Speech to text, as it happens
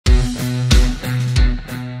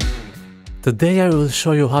Today I will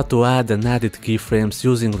show you how to add and edit keyframes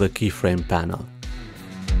using the Keyframe panel.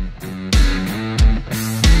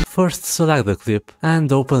 First, select the clip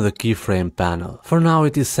and open the Keyframe panel. For now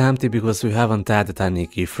it is empty because we haven't added any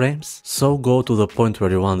keyframes, so go to the point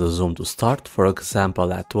where you want the zoom to start, for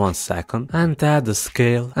example at 1 second, and add the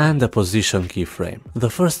scale and the position keyframe. The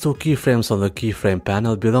first two keyframes on the Keyframe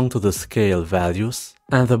panel belong to the scale values,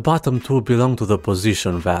 and the bottom two belong to the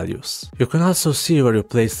position values. You can also see where you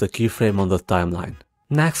place the keyframe on the timeline.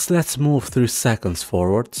 Next, let's move 3 seconds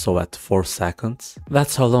forward, so at 4 seconds.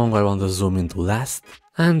 That's how long I want the zoom in to last.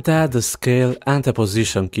 And add the scale and the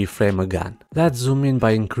position keyframe again. Let's zoom in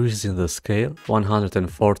by increasing the scale,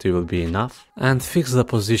 140 will be enough, and fix the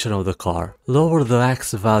position of the car. Lower the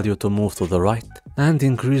X value to move to the right, and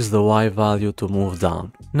increase the Y value to move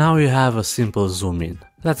down. Now you have a simple zoom in.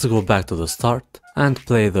 Let's go back to the start and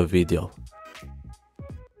play the video.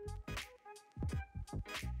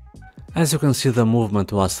 As you can see, the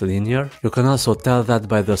movement was linear. You can also tell that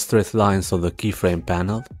by the straight lines of the Keyframe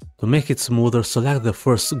panel. To make it smoother, select the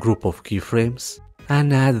first group of keyframes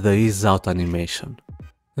and add the ease out animation.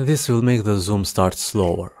 This will make the zoom start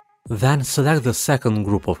slower. Then select the second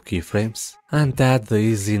group of keyframes and add the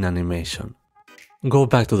ease in animation. Go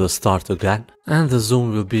back to the start again and the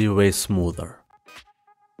zoom will be way smoother.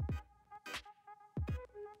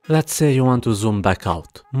 Let's say you want to zoom back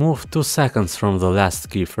out. Move 2 seconds from the last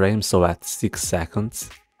keyframe, so at 6 seconds,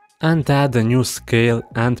 and add a new scale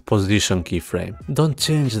and position keyframe. Don't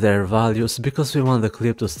change their values because we want the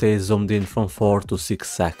clip to stay zoomed in from 4 to 6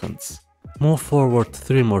 seconds. Move forward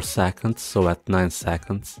 3 more seconds, so at 9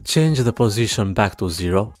 seconds, change the position back to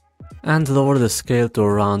 0, and lower the scale to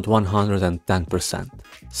around 110%.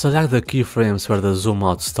 Select the keyframes where the zoom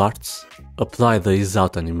out starts, apply the ease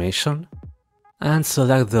out animation, and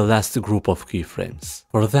select the last group of keyframes.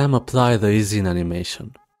 For them, apply the ease in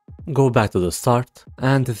animation. Go back to the start,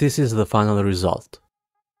 and this is the final result.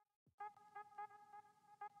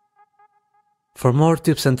 For more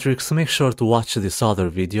tips and tricks, make sure to watch this other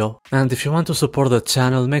video, and if you want to support the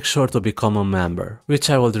channel, make sure to become a member, which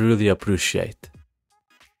I would really appreciate.